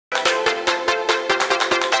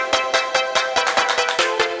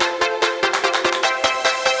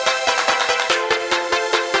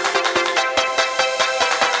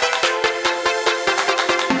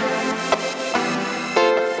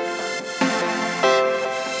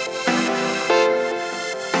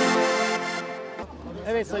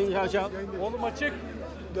Sayın İlhan Cavcav. Oğlum açık.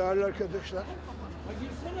 Değerli arkadaşlar,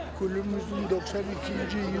 kulübümüzün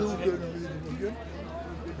 92. yıl dönümüydü bugün.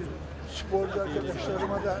 Sporcu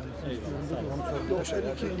arkadaşlarıma da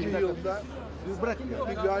 92. yılda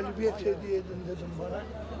bir galibiyet hediye edin dedim bana.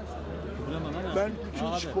 Ben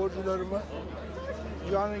bütün sporcularımı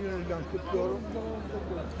canı gönülden kutluyorum.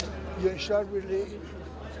 Gençlerbirliği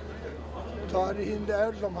tarihinde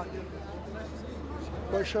her zaman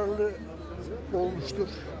başarılı olmuştur.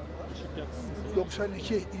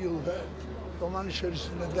 92 yılda zaman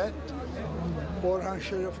içerisinde de Orhan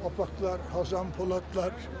Şeref Apaklar, Hasan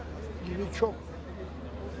Polatlar gibi çok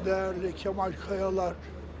değerli Kemal Kayalar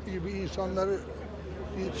gibi insanları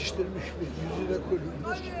yetiştirmiş bir yüzüne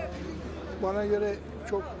kulübümüz. Bana göre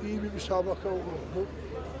çok iyi bir müsabaka oldu.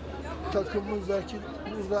 Takımımız belki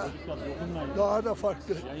burada daha da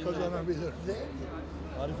farklı kazanabilirdi.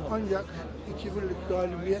 Ancak 2-1'lik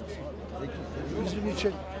galibiyet bizim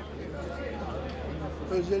için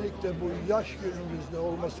özellikle bu yaş günümüzde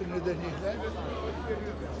olması nedeniyle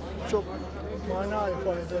çok mana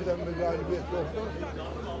ifade eden bir galibiyet oldu.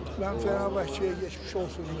 Ben Fenerbahçe'ye geçmiş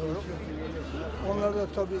olsun diyorum. Onlar da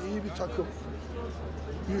tabii iyi bir takım,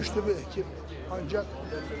 güçlü bir ekip. Ancak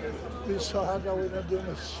biz sahada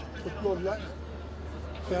oynadığımız futbolla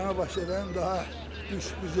Fenerbahçe'den daha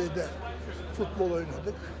üst düzeyde futbol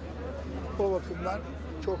oynadık. O bakımdan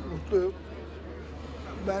çok mutluyum.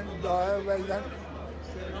 Ben daha evvelden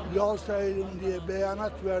Galatasaraylıyım diye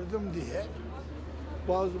beyanat verdim diye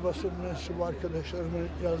bazı basın mensubu arkadaşlarımın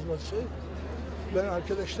yazması. Ben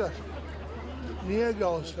arkadaşlar niye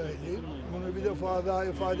Galatasaraylıyım? Bunu bir defa daha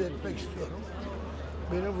ifade etmek istiyorum.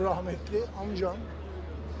 Benim rahmetli amcam,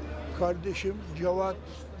 kardeşim Cevat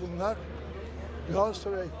bunlar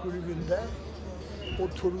Galatasaray kulübünde o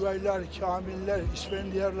Turgaylar, Kamiller,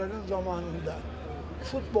 İsfendiyarların zamanında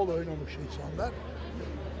futbol oynamış insanlar.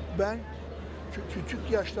 Ben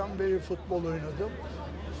küçük yaştan beri futbol oynadım.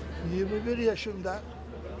 21 yaşında,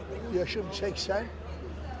 yaşım 80,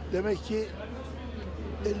 demek ki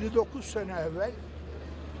 59 sene evvel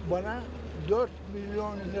bana 4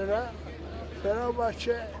 milyon lira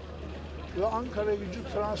Fenerbahçe ve Ankara Gücü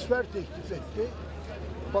transfer teklif etti.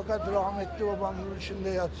 Fakat rahmetli babam nur içinde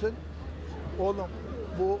yatsın. Oğlum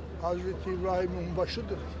bu Hazreti İbrahim'in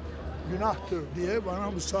başıdır, günahtır diye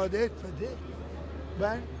bana müsaade etmedi.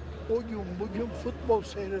 Ben o gün bugün futbol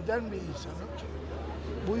seyreden bir insanım.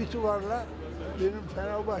 Bu itibarla benim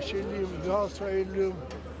Fenerbahçeliyim, Galatasaraylıyım,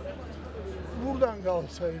 buradan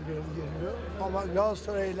Galatasaraylıyım geliyor. Ama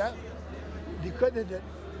Galatasaray'la dikkat edin.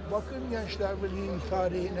 Bakın Gençlerbirliği'nin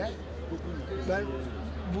tarihine. Ben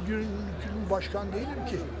bugün başkan değilim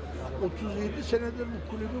ki. 37 senedir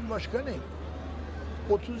bu kulübün başkanıyım.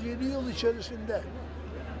 37 yıl içerisinde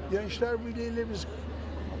Gençlerbirliği'yle biz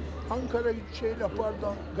Ankara Gücü'yle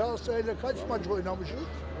Galatasaray'la kaç maç oynamışız?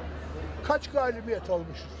 Kaç galibiyet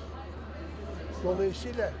almışız?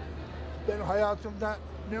 Dolayısıyla ben hayatımda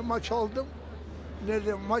ne maç aldım ne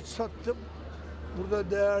de maç sattım.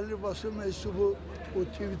 Burada değerli basın mensubu o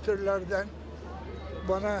Twitter'lerden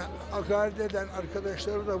bana hakaret eden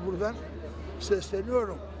arkadaşları da buradan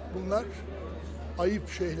sesleniyorum. Bunlar ayıp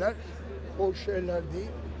şeyler, hoş şeyler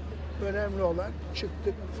değil. Önemli olan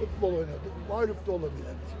çıktık, futbol oynadık, mağlup da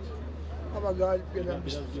olabilirdik. Ama galip gelen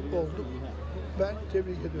biz olduk. Ben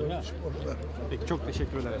tebrik ediyorum sporcuları. Peki, çok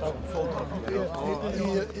teşekkürler.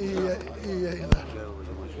 İyi yayınlar.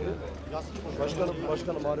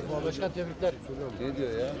 Başkanım Arif abi. Başkan tebrikler. Ne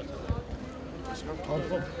diyor ya? Başkan.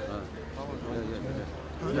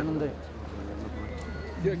 Yanındayım.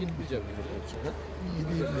 Diyor gitmeyeceğim.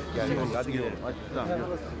 Gel hadi gidelim. Hadi tamam.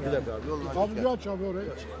 Bir dakika abi yolun. Abi bir aç abi orayı.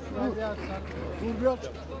 Dur bir aç.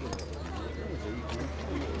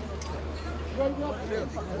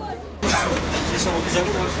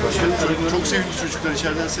 Başkanım çok sevindi çocuklar,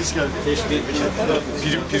 içeriden ses geldi.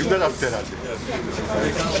 Primler arttı herhalde.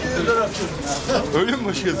 Öyle mi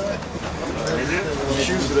başkanım?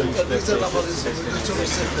 200 lira.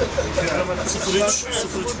 03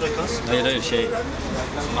 frekans. Hayır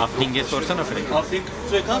Upling'e sorsana frekans. Uplink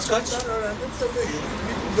frekans kaç? $500.000.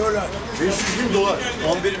 500.000 dolar. 11.471.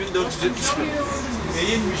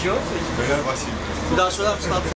 Neyinmiş o? Fenerbahçe'yi. Bir daha söyler misin?